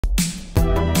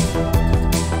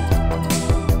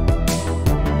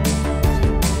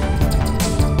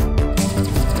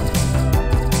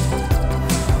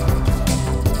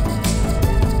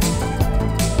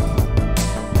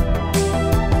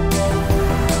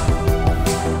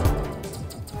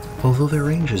Although their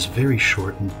range is very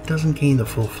short and doesn't gain the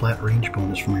full flat range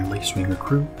bonus from your Lacewing or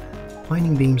crew,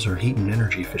 lightning beams are heat and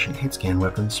energy efficient hit scan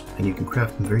weapons, and you can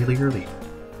craft them very early.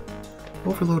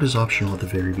 Overload is optional at the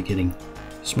very beginning.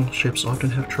 Small ships often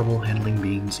have trouble handling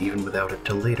beams even without it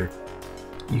till later.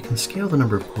 You can scale the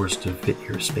number of cores to fit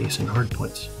your space and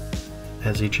hardpoints.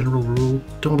 As a general rule,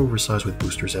 don't oversize with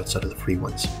boosters outside of the free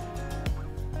ones.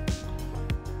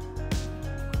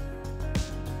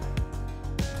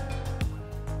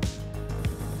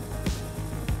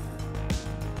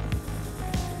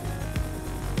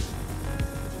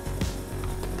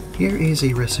 Here is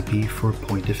a recipe for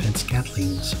point defense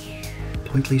Gatlings.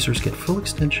 Point lasers get full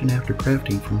extension after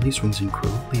crafting from Lacewings and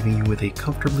crew, leaving you with a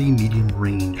comfortably medium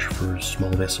range for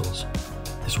small vessels.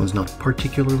 This one's not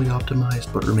particularly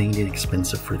optimized, but remained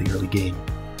inexpensive for the early game.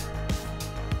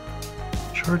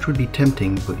 Charge would be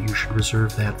tempting, but you should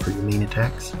reserve that for your main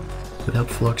attacks. Without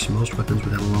flux, most weapons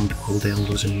without a long cooldown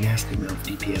lose a nasty amount of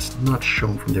DPS not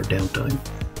shown from their downtime,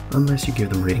 unless you give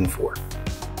them rating 4.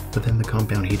 But then the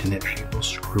compound heat and energy will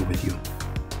screw with you.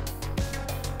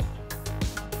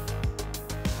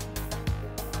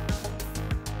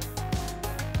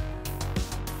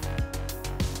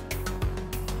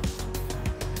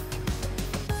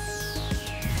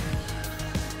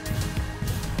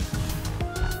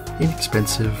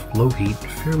 Inexpensive, low heat,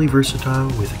 fairly versatile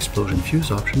with explosion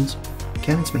fuse options,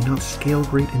 cannons may not scale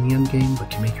great in the endgame, but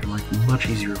can make your life much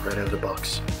easier right out of the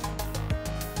box.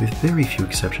 With very few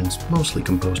exceptions, mostly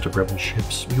composed of rebel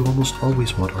ships, you almost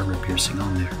always want armor piercing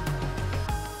on there.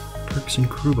 Perks and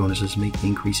crew bonuses make the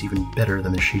increase even better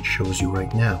than the sheet shows you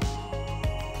right now.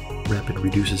 Rapid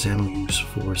reduces ammo use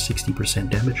for 60%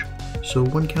 damage, so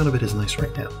one count of it is nice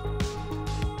right now.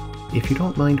 If you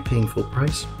don't mind paying full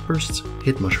price, bursts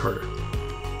hit much harder.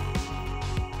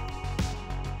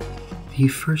 The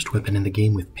first weapon in the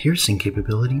game with piercing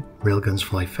capability, railguns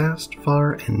fly fast,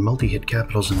 far, and multi-hit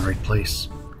capitals in the right place.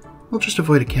 We'll just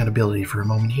avoid accountability for a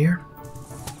moment here.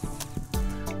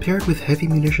 Paired with heavy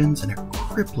munitions and a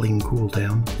crippling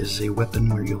cooldown, this is a weapon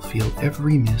where you'll feel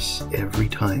every miss every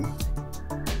time.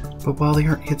 But while they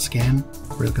aren't hit scan,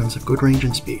 railguns have good range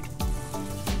and speed.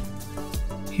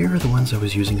 Here are the ones I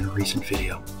was using in a recent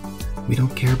video. We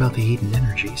don't care about the heat and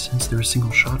energy since they're a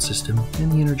single shot system and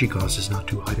the energy cost is not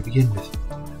too high to begin with.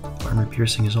 Armor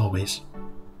piercing as always.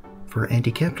 For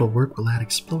anti-capital work, we'll add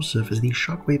explosive as these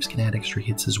shockwaves can add extra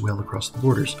hits as well across the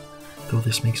borders, though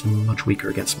this makes them much weaker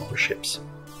against smaller ships.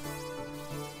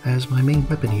 As my main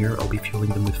weapon here, I'll be fueling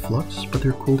them with flux, but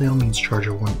their cooldown means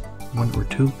charger 1 or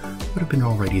 2 would have been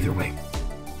alright either way.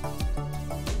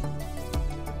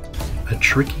 A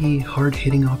tricky,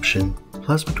 hard-hitting option,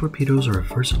 plasma torpedoes are a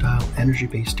versatile,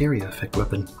 energy-based area effect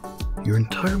weapon. Your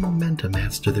entire momentum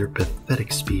adds to their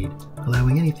pathetic speed,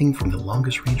 allowing anything from the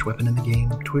longest range weapon in the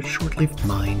game to a short-lived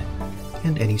mine,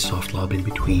 and any soft lob in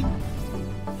between.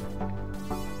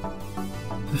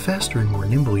 The faster and more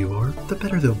nimble you are, the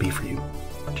better they'll be for you.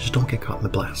 Just don't get caught in the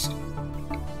blast.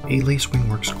 A Lacewing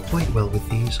works quite well with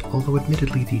these, although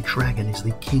admittedly the Dragon is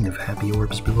the king of happy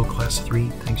orbs below class 3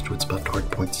 thanks to its buffed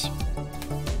hardpoints.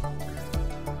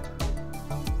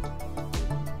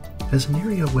 As an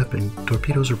area weapon,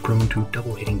 torpedoes are prone to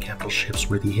double-hitting capital ships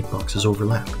where the hitboxes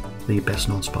overlap, the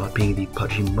best-known spot being the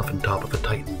pudgy muffin top of a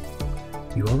Titan.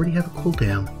 You already have a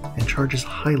cooldown, and charge is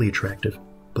highly attractive,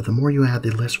 but the more you add,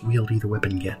 the less wieldy the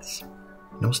weapon gets.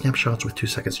 No snapshots with 2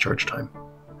 seconds charge time.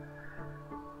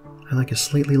 I like a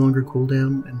slightly longer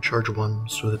cooldown and charge 1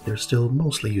 so that they're still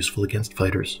mostly useful against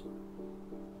fighters.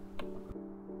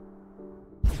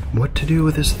 What to do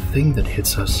with this thing that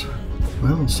hits us?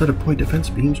 Well, instead of point defense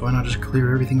beams, why not just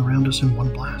clear everything around us in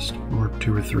one blast? Or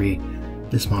 2 or 3.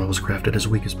 This model was crafted as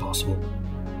weak as possible.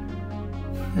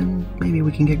 And maybe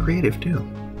we can get creative too.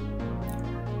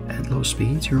 At low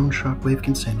speeds, your own shockwave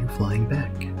can send you flying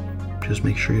back. Just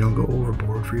make sure you don't go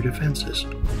overboard for your defenses.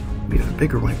 We have a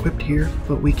bigger one equipped here,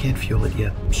 but we can't fuel it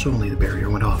yet, so only the barrier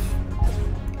went off.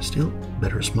 Still,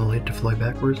 better a small hit to fly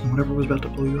backwards than whatever was about to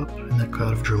blow you up, and that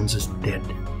cloud of drones is dead.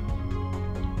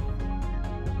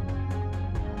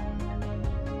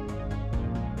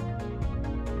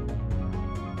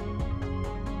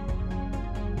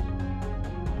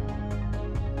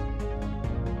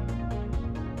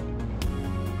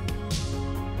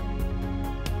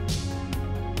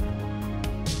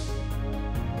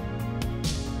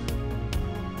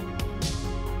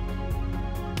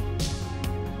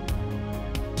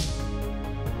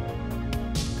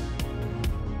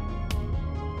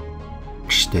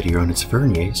 Steadier on its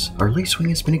verniers, our Lacewing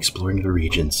has been exploring the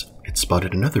regions. It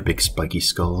spotted another big spiky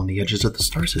skull on the edges of the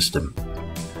star system.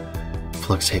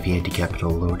 Flux Heavy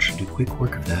Anti-Capital Load should do quick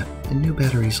work of that, and new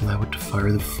batteries allow it to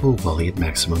fire the full volley at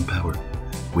maximum power.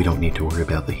 We don't need to worry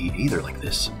about the heat either like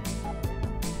this.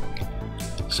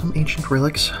 Some ancient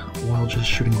relics. While just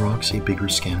shooting rocks, a bigger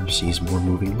scanner sees more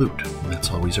moving loot.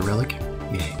 That's always a relic.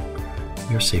 Yay.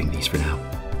 We are saving these for now.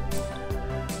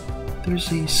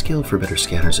 There's a skill for better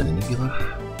scanners in a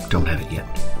nebula. Don't have it yet.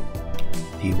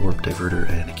 The warp diverter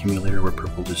and accumulator were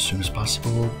purpled as soon as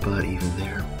possible, but even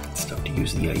there, it's tough to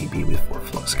use the IEB with 4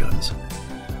 flux guns.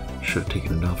 Should have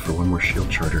taken it off for one more shield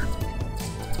charter.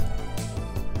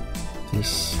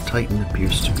 This Titan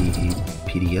appears to be a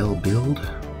PDL build.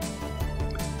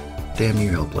 Damn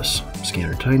near helpless.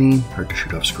 Scanner tiny, hard to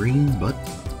shoot off screen, but...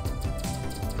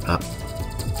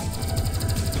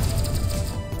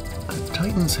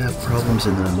 Titans have problems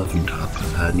in the muffin top,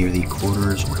 near the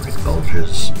corners where it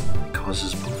bulges. It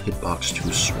causes both hitbox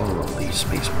to swallow the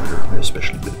space murder,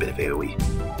 especially with a bit of AoE.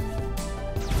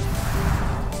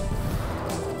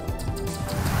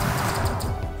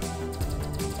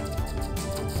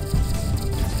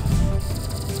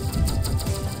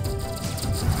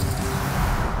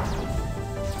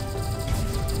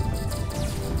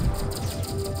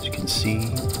 As you can see,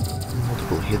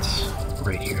 multiple hits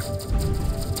right here.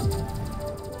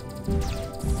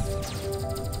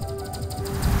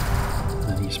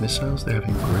 And these missiles, they're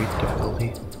having great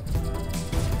difficulty.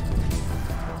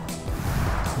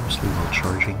 Mostly while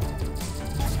charging.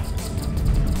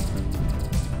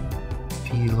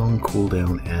 The long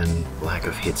cooldown and lack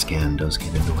of hit scan does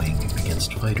get annoying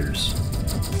against fighters.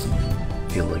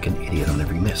 Feel like an idiot on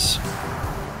every miss.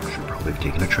 Should probably have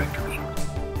taken a tractor beam.